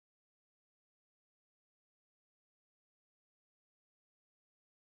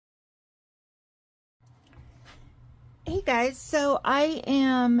Hey guys, so I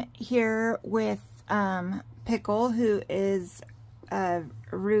am here with Pickle, who is a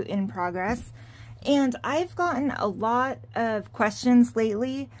root in progress, and I've gotten a lot of questions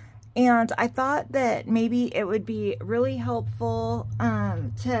lately, and I thought that maybe it would be really helpful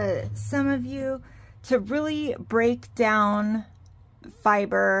to some of you to really break down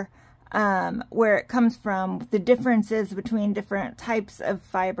fiber, where it comes from, the differences between different types of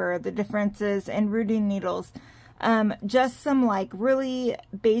fiber, the differences in rooting needles. Just some like really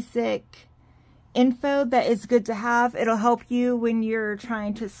basic info that is good to have. It'll help you when you're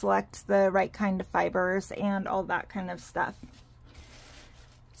trying to select the right kind of fibers and all that kind of stuff.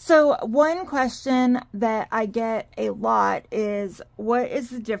 So one question that I get a lot is, what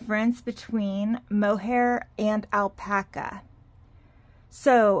is the difference between mohair and alpaca?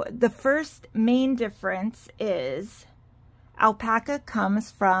 So the first main difference is alpaca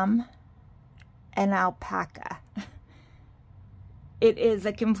comes from an alpaca. It is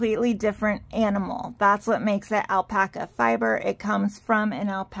a completely different animal. That's what makes it alpaca fiber. It comes from an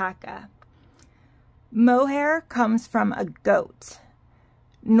alpaca. Mohair comes from a goat.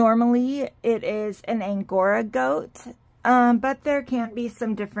 Normally it is an Angora goat, but there can be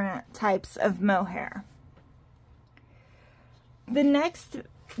some different types of mohair. The next,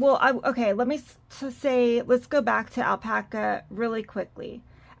 okay, let's go back to alpaca really quickly.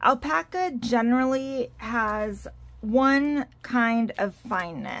 Alpaca generally has one kind of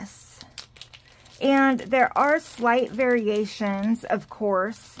fineness, and there are slight variations, of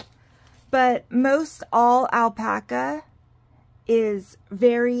course, but most all alpaca is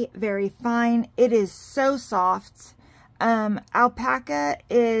very, very fine. It is so soft. Alpaca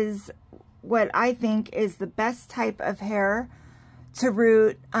is what I think is the best type of hair to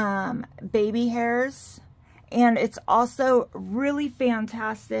root baby hairs. And it's also really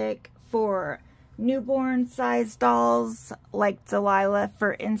fantastic for newborn size dolls like Delilah,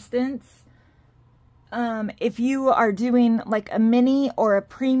 for instance. If you are doing like a mini or a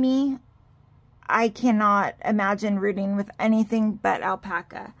preemie, I cannot imagine rooting with anything but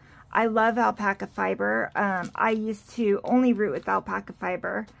alpaca. I love alpaca fiber. I used to only root with alpaca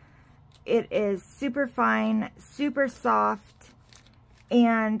fiber. It is super fine, super soft.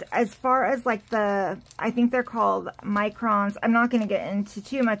 And as far as like I think they're called microns. I'm not going to get into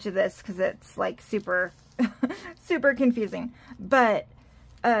too much of this because it's like super, super confusing. But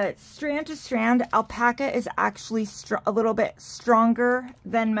strand to strand, alpaca is actually a little bit stronger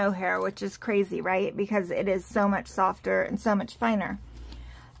than mohair, which is crazy, right? Because it is so much softer and so much finer.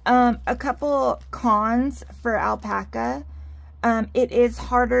 A couple cons for alpaca. It is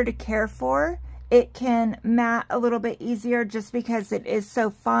harder to care for. It can mat a little bit easier just because it is so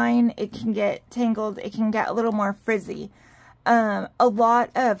fine. It can get tangled. It can get a little more frizzy. A lot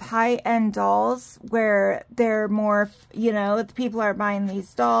of high-end dolls where they're more, you know, people are buying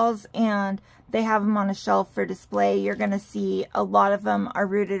these dolls and they have them on a shelf for display. You're going to see a lot of them are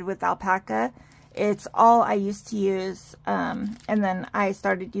rooted with alpaca. It's all I used to use. And then I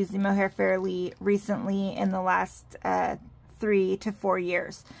started using mohair fairly recently in the last 3 to 4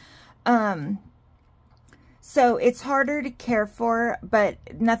 years. So it's harder to care for, but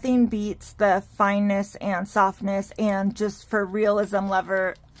nothing beats the fineness and softness, and just for realism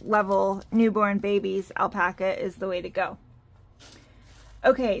level newborn babies, alpaca is the way to go.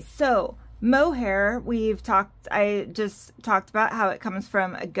 Okay, so mohair, I just talked about how it comes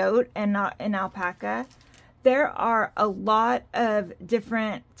from a goat and not an alpaca. There are a lot of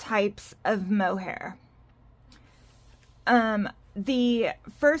different types of mohair. The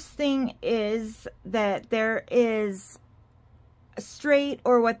first thing is that there is a straight,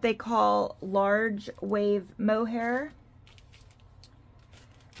 or what they call large wave mohair.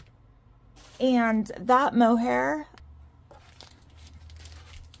 And that mohair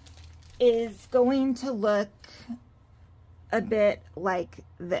is going to look a bit like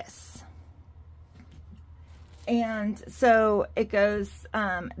this. And so it goes,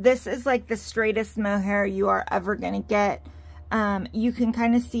 this is like the straightest mohair you are ever going to get. You can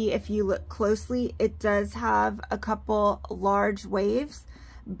kind of see if you look closely, it does have a couple large waves,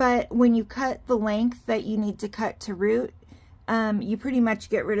 but when you cut the length that you need to cut to root, you pretty much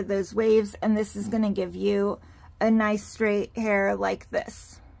get rid of those waves, and this is going to give you a nice straight hair like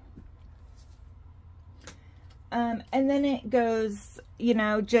this. And then it goes, you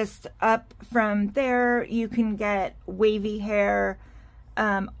know, just up from there. You can get wavy hair,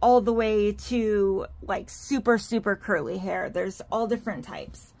 all the way to like super, super curly hair. There's all different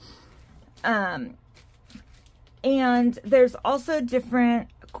types. And there's also different,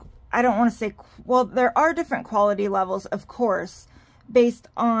 I don't want to say, well, there are different quality levels, of course, based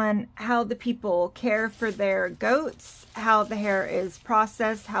on how the people care for their goats, how the hair is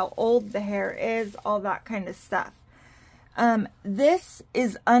processed, how old the hair is, all that kind of stuff. This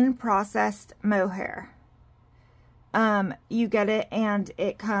is unprocessed mohair. You get it and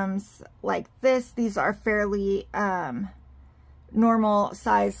it comes like this. These are fairly normal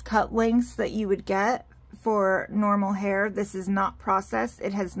size cut lengths that you would get for normal hair. This is not processed.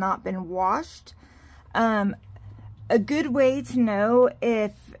 It has not been washed. A good way to know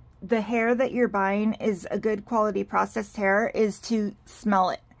if the hair that you're buying is a good quality processed hair is to smell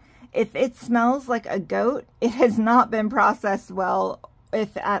it. If it smells like a goat, it has not been processed well,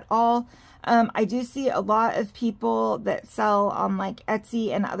 if at all. I do see a lot of people that sell on like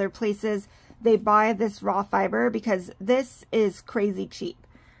Etsy and other places, they buy this raw fiber because this is crazy cheap.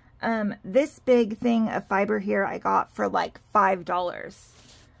 This big thing of fiber here I got for like $5.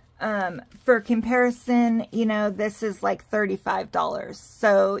 For comparison, you know, this is like $35.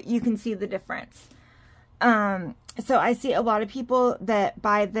 So you can see the difference. So I see a lot of people that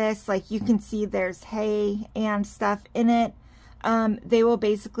buy this, like you can see there's hay and stuff in it. They will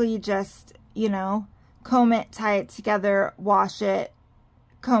basically just, you know, comb it, tie it together, wash it,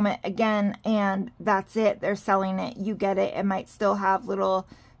 comb it again, and that's it. They're selling it. You get it. It might still have little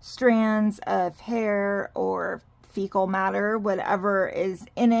strands of hair or fecal matter, whatever is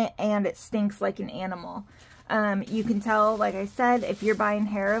in it, and it stinks like an animal. You can tell, like I said, if you're buying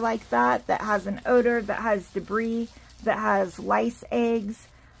hair like that, that has an odor, that has debris, that has lice eggs,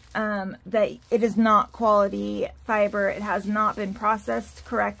 that it is not quality fiber. It has not been processed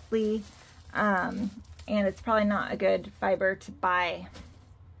correctly, and it's probably not a good fiber to buy.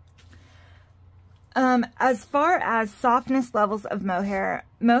 As far as softness levels of mohair,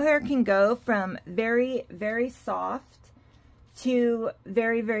 mohair can go from very, very soft to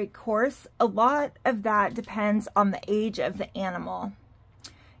very, very coarse. A lot of that depends on the age of the animal.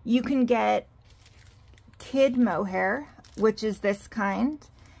 You can get kid mohair, which is this kind,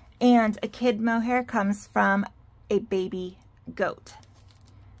 and a kid mohair comes from a baby goat.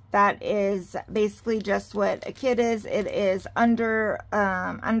 That is basically just what a kid is. It is under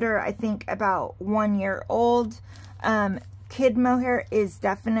I think about 1 year old. Kid mohair is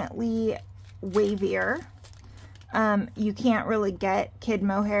definitely wavier. You can't really get kid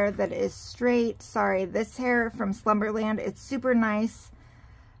mohair that is straight. Sorry, this hair from Slumberland, it's super nice,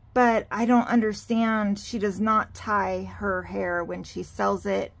 but I don't understand. She does not tie her hair when she sells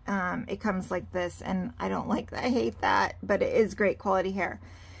it. It comes like this, and I don't like that. I hate that, but it is great quality hair.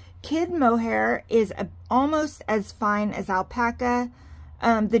 Kid mohair is almost as fine as alpaca.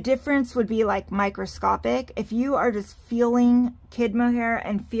 The difference would be like microscopic. If you are just feeling kid mohair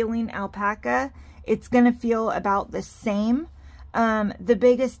and feeling alpaca, it's going to feel about the same. The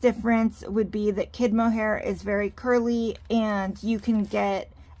biggest difference would be that kid mohair is very curly, and you can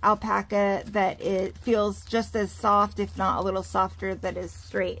get alpaca that it feels just as soft, if not a little softer, that is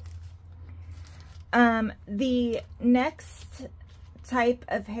straight. The next type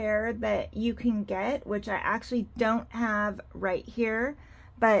of hair that you can get, which I actually don't have right here,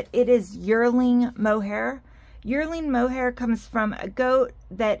 but it is yearling mohair. Yearling mohair comes from a goat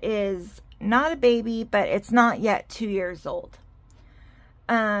that is not a baby, but it's not yet 2 years old.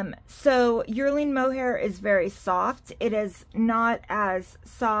 So yearling mohair is very soft. It is not as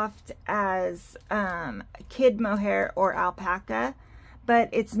soft as kid mohair or alpaca, but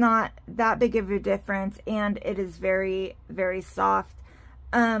it's not that big of a difference, and it is very, very soft.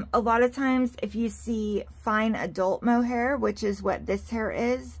 A lot of times if you see fine adult mohair, which is what this hair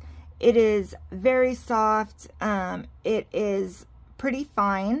is, it is very soft. It is pretty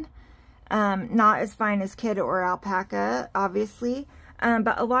fine. Not as fine as kid or alpaca, obviously.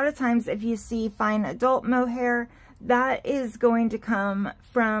 But a lot of times if you see fine adult mohair, that is going to come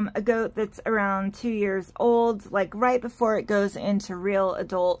from a goat that's around 2 years old, like right before it goes into real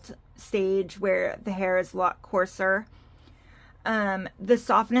adult stage where the hair is a lot coarser. The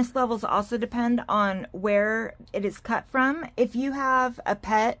softness levels also depend on where it is cut from. If you have a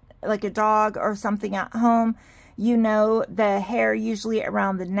pet, like a dog or something at home, you know the hair usually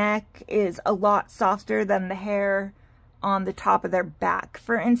around the neck is a lot softer than the hair on the top of their back,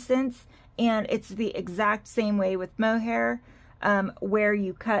 for instance. And it's the exact same way with mohair. Where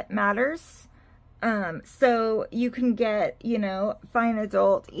you cut matters. So you can get, you know, fine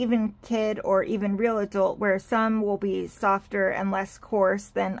adult, even kid, or even real adult, where some will be softer and less coarse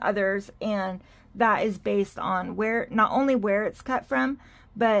than others, and that is based on where, not only where it's cut from,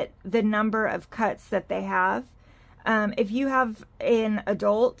 but the number of cuts that they have. If you have an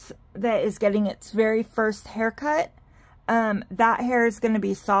adult that is getting its very first haircut, that hair is going to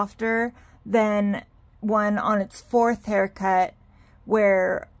be softer than one on its fourth haircut,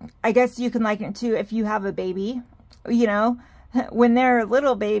 where I guess you can liken it to if you have a baby, you know, when they're a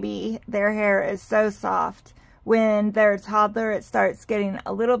little baby, their hair is so soft. When they're a toddler, it starts getting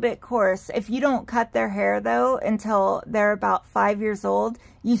a little bit coarse. If you don't cut their hair though until they're about 5 years old,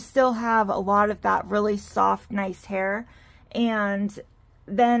 you still have a lot of that really soft, nice hair. And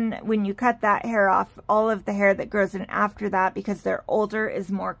then when you cut that hair off, all of the hair that grows in after that, because they're older, is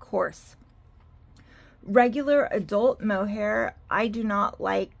more coarse. Regular adult mohair, I do not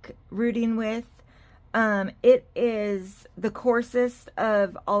like rooting with. It is the coarsest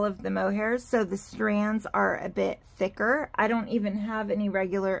of all of the mohairs, so the strands are a bit thicker. I don't even have any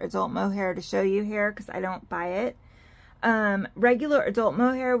regular adult mohair to show you here because I don't buy it. Regular adult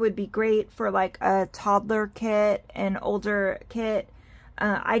mohair would be great for like a toddler kit, an older kit.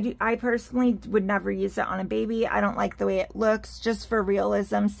 I personally would never use it on a baby. I don't like the way it looks, just for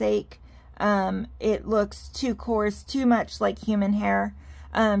realism's sake. It looks too coarse, too much like human hair.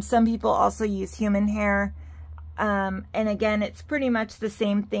 Some people also use human hair. And again, it's pretty much the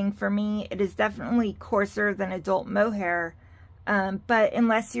same thing for me. It is definitely coarser than adult mohair. But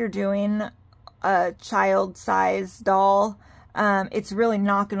unless you're doing a child-sized doll, it's really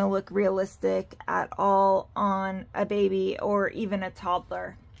not going to look realistic at all on a baby or even a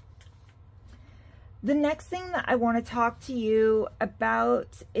toddler. The next thing that I want to talk to you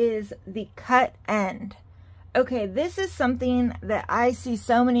about is the cut end. Okay, this is something that I see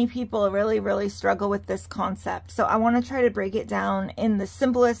so many people really struggle with this concept. So I want to try to break it down in the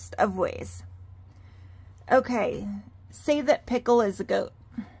simplest of ways. Okay, say that Pickle is a goat.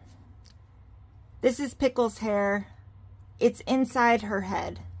 This is Pickle's hair. It's inside her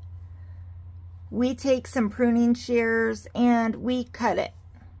head. We take some pruning shears and we cut it.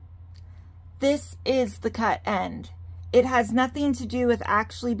 This is the cut end. It has nothing to do with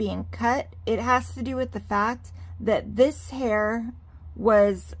actually being cut. It has to do with the fact that this hair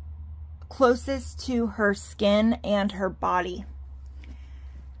was closest to her skin and her body.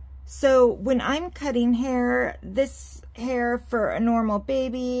 So when I'm cutting hair, this hair for a normal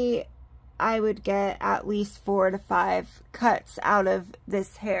baby, I would get at least 4 to 5 cuts out of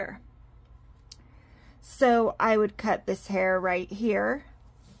this hair. So I would cut this hair right here.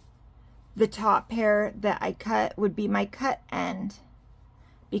 The top hair that I cut would be my cut end,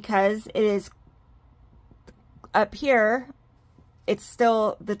 because it is up here. It's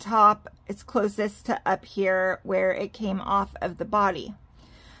still the top. It's closest to up here where it came off of the body.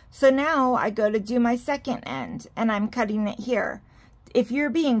 So now I go to do my second end and I'm cutting it here. If you're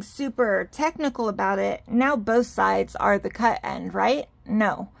being super technical about it, now both sides are the cut end, right?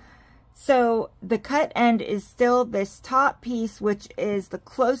 No. So the cut end is still this top piece, which is the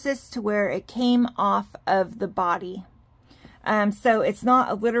closest to where it came off of the body. So it's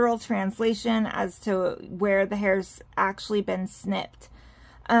not a literal translation as to where the hair's actually been snipped.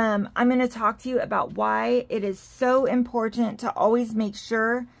 I'm going to talk to you about why it is so important to always make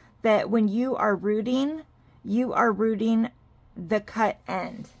sure that when you are rooting the cut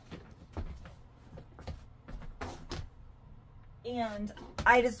end. And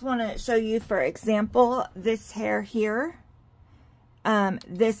I just want to show you, for example, this hair here.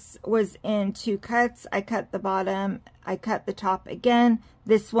 This was in 2 cuts. I cut the bottom, I cut the top again.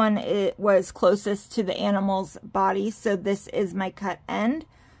 This one, it was closest to the animal's body, so this is my cut end.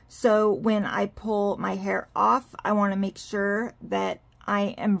 So when I pull my hair off, I want to make sure that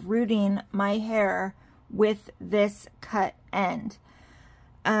I am rooting my hair with this cut end.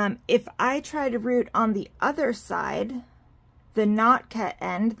 If I try to root on the other side, the not cut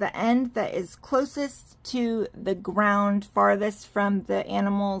end, the end that is closest to the ground, farthest from the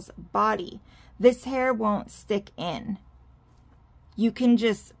animal's body, this hair won't stick in. You can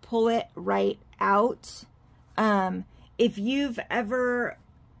just pull it right out. If you've ever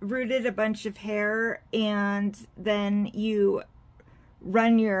rooted a bunch of hair and then you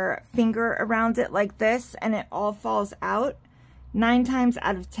run your finger around it like this and it all falls out, 9 times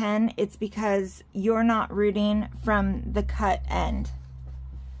out of 10, it's because you're not rooting from the cut end.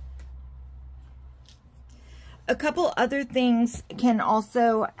 A couple other things can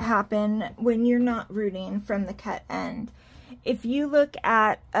also happen when you're not rooting from the cut end. If you look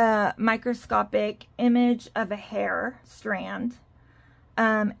at a microscopic image of a hair strand,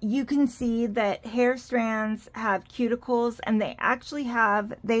 you can see that hair strands have cuticles, and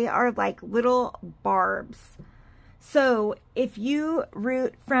they are like little barbs. So if you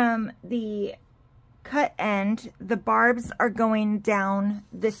root from the cut end, the barbs are going down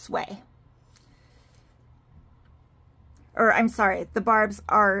this way. Or I'm sorry, the barbs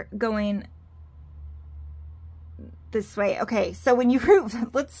are going this way. Okay, so when you root,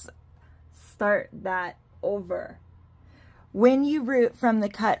 let's start that over. When you root from the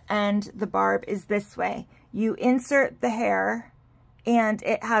cut end, the barb is this way. You insert the hair and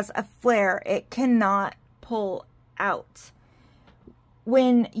it has a flare. It cannot pull out.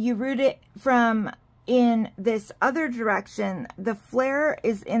 When you root it from in this other direction, the flare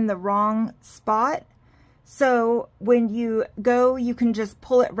is in the wrong spot. So when you go, you can just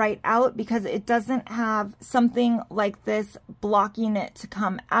pull it right out because it doesn't have something like this blocking it to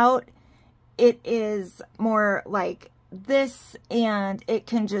come out. It is more like this, and it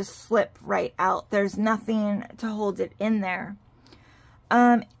can just slip right out. There's nothing to hold it in there.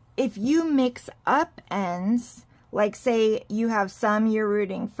 If you mix up ends, like say you have some you're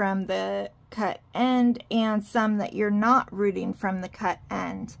rooting from the cut end and some that you're not rooting from the cut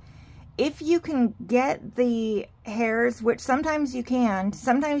end, if you can get the hairs, which sometimes you can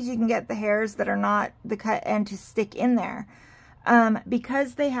get the hairs that are not the cut end to stick in there.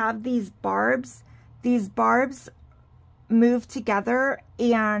 Because they have these barbs move together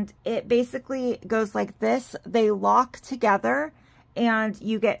and it basically goes like this. They lock together and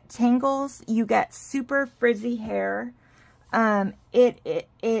you get tangles, you get super frizzy hair.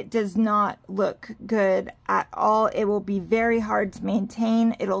 It does not look good at all. It will be very hard to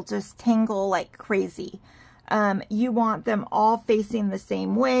maintain. It'll just tangle like crazy. You want them all facing the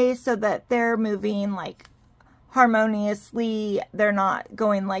same way so that they're moving like harmoniously. They're not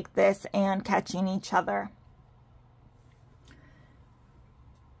going like this and catching each other.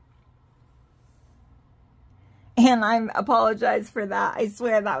 And I apologize for that. I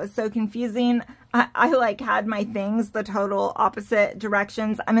swear that was so confusing. I like had my things the total opposite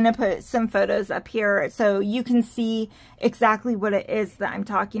directions. I'm going to put some photos up here so you can see exactly what it is that I'm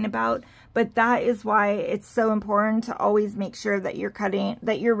talking about. But that is why it's so important to always make sure that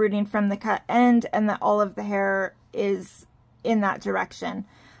you're rooting from the cut end and that all of the hair is in that direction.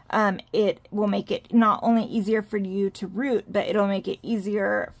 It will make it not only easier for you to root, but it'll make it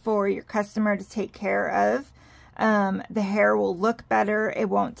easier for your customer to take care of. The hair will look better. It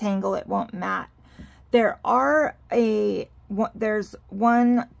won't tangle. It won't mat. There's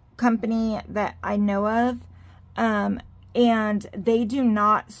one company that I know of, and they do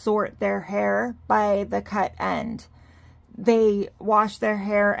not sort their hair by the cut end. They wash their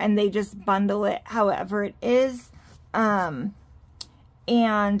hair and they just bundle it however it is. And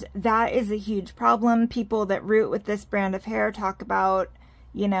that is a huge problem. People that root with this brand of hair talk about,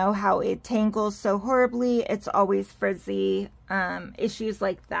 you know, how it tangles so horribly. It's always frizzy, issues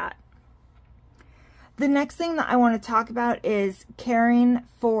like that. The next thing that I want to talk about is caring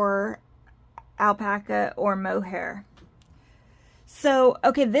for alpaca or mohair. So,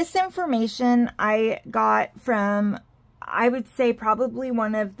 okay, this information I got from, I would say, probably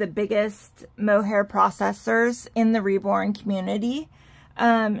one of the biggest mohair processors in the reborn community.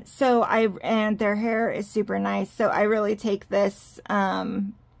 And their hair is super nice. So I really take this,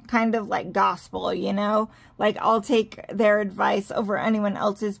 kind of like gospel, you know, like I'll take their advice over anyone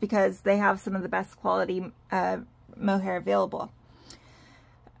else's because they have some of the best quality, mohair available.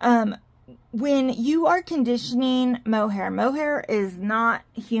 When you are conditioning mohair is not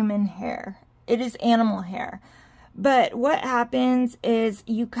human hair. It is animal hair. But what happens is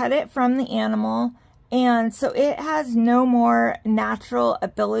you cut it from the animal, and so it has no more natural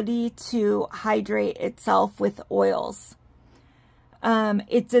ability to hydrate itself with oils.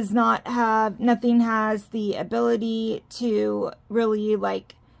 It does not have, nothing has the ability to really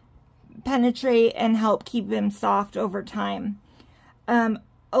like penetrate and help keep them soft over time.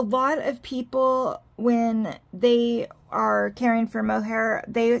 A lot of people, when they are caring for mohair,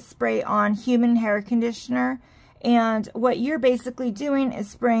 they spray on human hair conditioner. And what you're basically doing is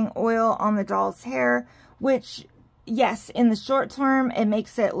spraying oil on the doll's hair, which, yes, in the short term, it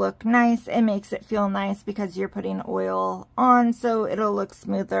makes it look nice. It makes it feel nice because you're putting oil on, so it'll look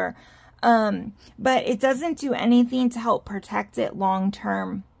smoother. But it doesn't do anything to help protect it long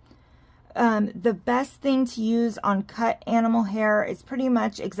term. The best thing to use on cut animal hair is pretty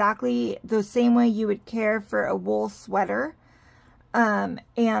much exactly the same way you would care for a wool sweater. And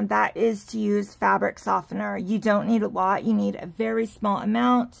that is to use fabric softener. You don't need a lot. You need a very small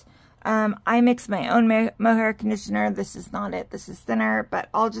amount. I mix my own mohair conditioner. This is not it. This is thinner, but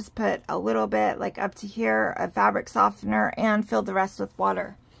I'll just put a little bit, like up to here, of fabric softener and fill the rest with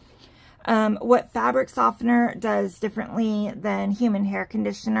water. What fabric softener does differently than human hair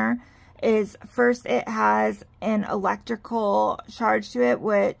conditioner is, first, it has an electrical charge to it,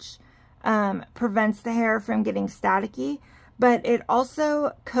 which prevents the hair from getting staticky. But it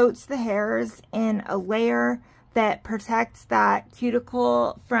also coats the hairs in a layer that protects that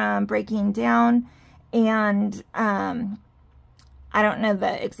cuticle from breaking down, and I don't know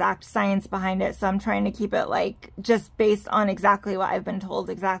the exact science behind it, so I'm trying to keep it like just based on exactly what I've been told,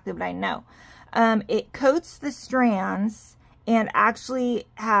 exactly what I know. It coats the strands and actually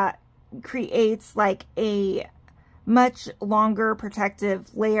creates like a much longer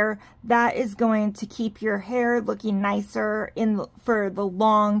protective layer that is going to keep your hair looking nicer for the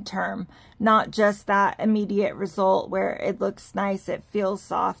long term, not just that immediate result where it looks nice, it feels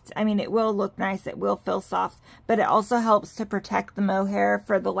soft. I mean, it will look nice, it will feel soft, but it also helps to protect the mohair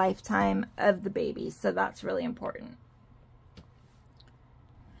for the lifetime of the baby, so that's really important.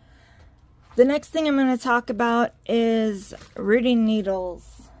 The next thing I'm going to talk about is rooting needles.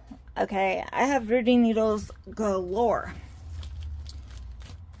 Okay, I have rooting needles galore.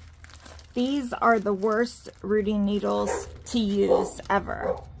 These are the worst rooting needles to use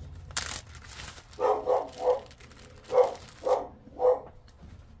ever.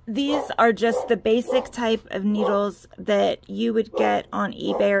 These are just the basic type of needles that you would get on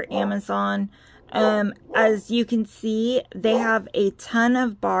eBay or Amazon. As you can see, they have a ton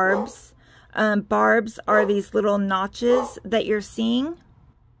of barbs. Barbs are these little notches that you're seeing.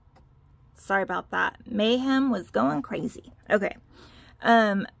 Sorry about that. Mayhem was going crazy. Okay.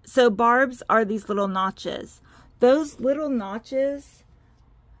 So barbs are these little notches. Those little notches,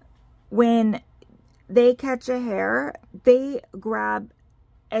 when they catch a hair, they grab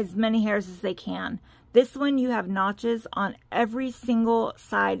as many hairs as they can. This one, you have notches on every single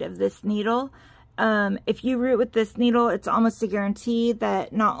side of this needle. If you root with this needle, it's almost a guarantee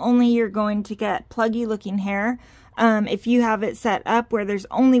that not only you're going to get pluggy looking hair, if you have it set up where there's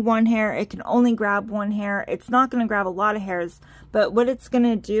only one hair, it can only grab one hair. It's not going to grab a lot of hairs, but what it's going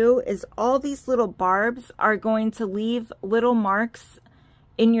to do is all these little barbs are going to leave little marks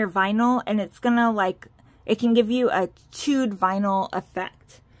in your vinyl, and it's going to it can give you a chewed vinyl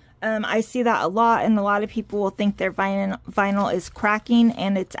effect. I see that a lot, and a lot of people will think their vinyl is cracking,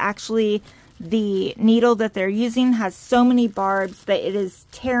 and it's actually the needle that they're using has so many barbs that it is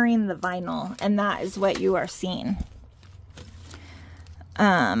tearing the vinyl, and that is what you are seeing.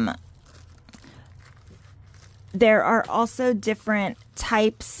 There are also different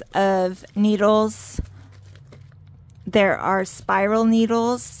types of needles. There are spiral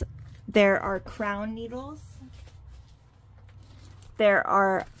needles. There are crown needles. There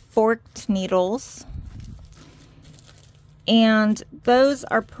are forked needles. And those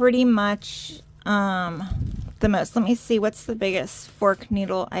are pretty much the most. Let me see, what's the biggest fork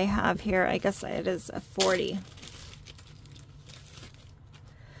needle I have here? I guess it is a 40.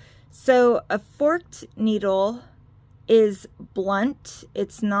 So a forked needle is blunt.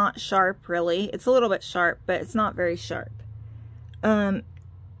 It's not sharp really. It's a little bit sharp, but it's not very sharp.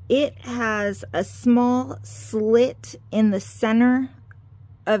 It has a small slit in the center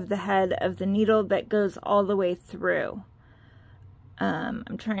of the head of the needle that goes all the way through.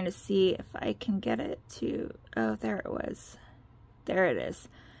 I'm trying to see if I can get it to, oh, there it was. There it is.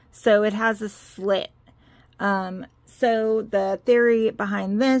 So it has a slit. So the theory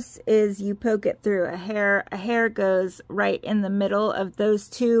behind this is you poke it through a hair. A hair goes right in the middle of those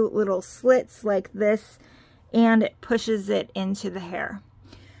two little slits like this, and it pushes it into the hair.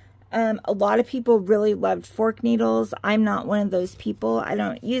 A lot of people really loved fork needles. I'm not one of those people. I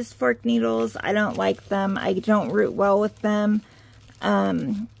don't use fork needles. I don't like them. I don't root well with them.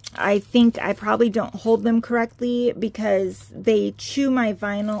 I think I probably don't hold them correctly because they chew my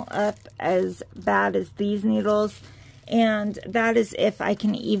vinyl up as bad as these needles, and that is if I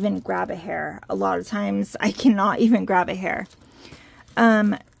can even grab a hair. A lot of times I cannot even grab a hair.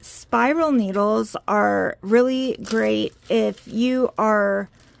 Spiral needles are really great if you are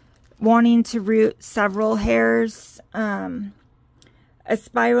wanting to root several hairs. A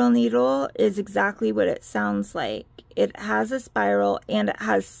spiral needle is exactly what it sounds like. It has a spiral and it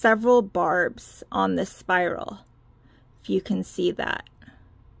has several barbs on the spiral, if you can see that.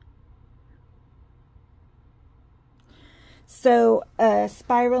 So a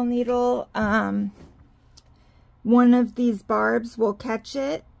spiral needle, one of these barbs will catch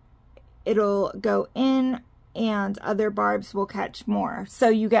it, it'll go in, and other barbs will catch more. So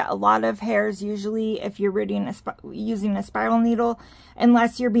you get a lot of hairs usually if you're using a spiral needle,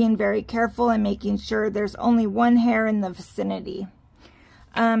 unless you're being very careful and making sure there's only one hair in the vicinity.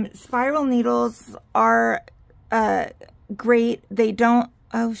 Spiral needles are great. They don't,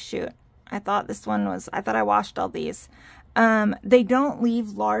 oh shoot, I thought I washed all these. They don't leave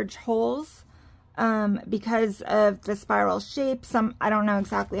large holes. Because of the spiral shape. I don't know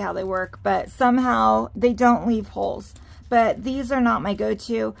exactly how they work, but somehow they don't leave holes. but these are not my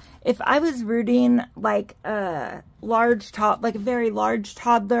go-to. If I was rooting like a very large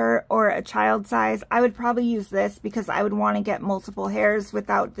toddler or a child size, I would probably use this because I would want to get multiple hairs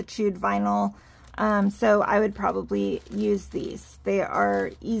without the chewed vinyl. So I would probably use these. They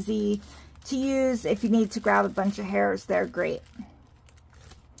are easy to use. If you need to grab a bunch of hairs, they're great.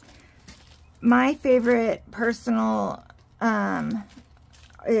 My favorite personal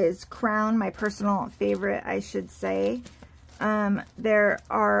is Crown, my personal favorite, I should say. There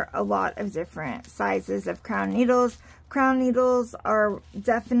are a lot of different sizes of crown needles. Crown needles are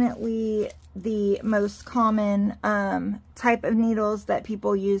definitely the most common type of needles that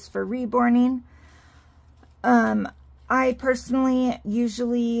people use for reborning. I personally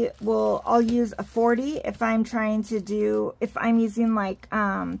I'll use a 40 if I'm using like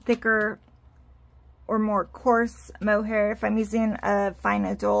thicker or more coarse mohair. If I'm using a fine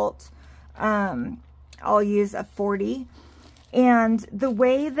adult, I'll use a 40. And the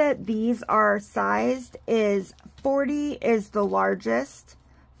way that these are sized is 40 is the largest,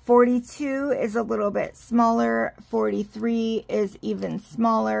 42 is a little bit smaller, 43 is even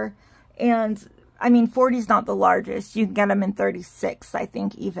smaller, and I mean 40 is not the largest. You can get them in 36, I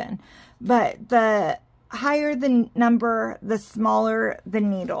think, even. But the higher the number, the smaller the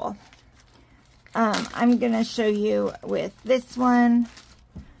needle. I'm going to show you with this one,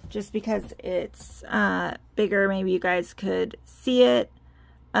 just because it's bigger. Maybe you guys could see it.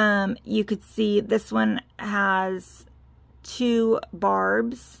 You could see this one has 2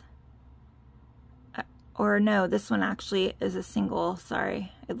 barbs. Or no, this one actually is a single.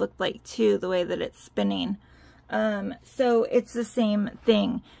 Sorry, it looked like 2 the way that it's spinning. So it's the same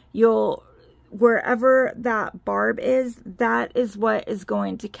thing. Wherever that barb is, that is what is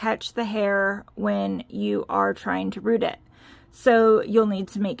going to catch the hair when you are trying to root it. So you'll need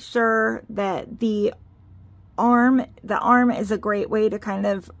to make sure that the arm is a great way to kind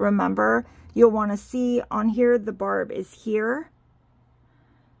of remember. You'll want to see on here, the barb is here.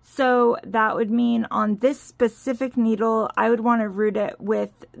 So that would mean on this specific needle, I would want to root it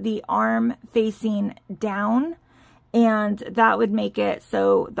with the arm facing down. And that would make it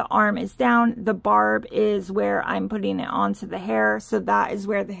so the arm is down, the barb is where I'm putting it onto the hair, so that is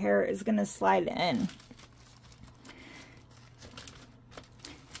where the hair is going to slide in.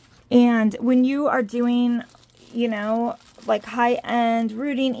 And when you are doing, you know, like high-end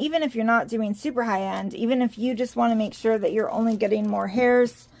rooting, even if you're not doing super high-end, even if you just want to make sure that you're only getting more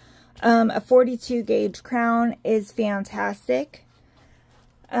hairs, a 42 gauge crown is fantastic.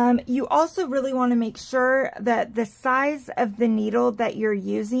 You also really want to make sure that the size of the needle that you're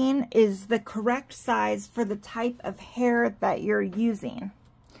using is the correct size for the type of hair that you're using.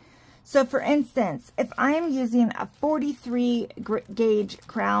 So for instance, if I am using a 43 gauge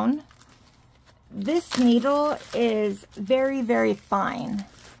crown, this needle is very, very fine.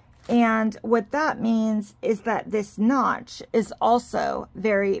 And what that means is that this notch is also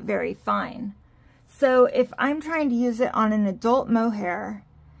very, very fine. So if I'm trying to use it on an adult mohair,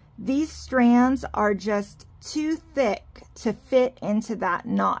 these strands are just too thick to fit into that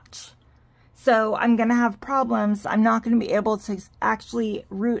notch. So I'm going to have problems. I'm not going to be able to actually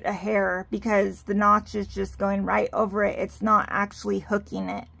root a hair because the notch is just going right over it. It's not actually hooking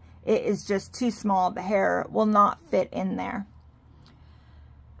it. It is just too small. The hair will not fit in there.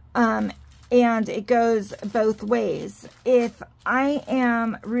 And it goes both ways. If I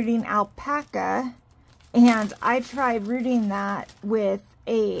am rooting alpaca and I try rooting that with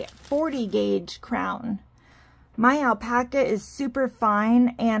a 40 gauge crown, my alpaca is super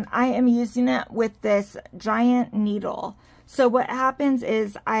fine and I am using it with this giant needle. So what happens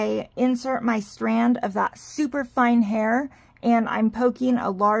is I insert my strand of that super fine hair and I'm poking a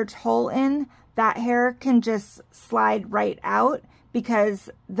large hole in. That hair can just slide right out because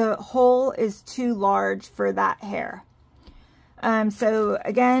the hole is too large for that hair. So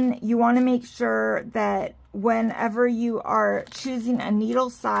again, you want to make sure that whenever you are choosing a needle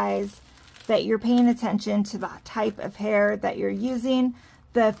size, that you're paying attention to the type of hair that you're using.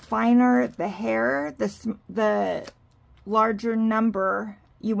 The finer the hair, the larger number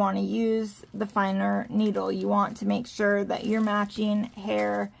you want to use, the finer needle. You want to make sure that you're matching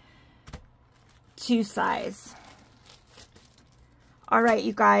hair to size. All right,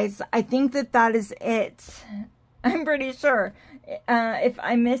 you guys, I think that is it. I'm pretty sure. If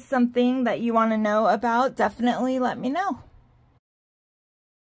I missed something that you want to know about, definitely let me know.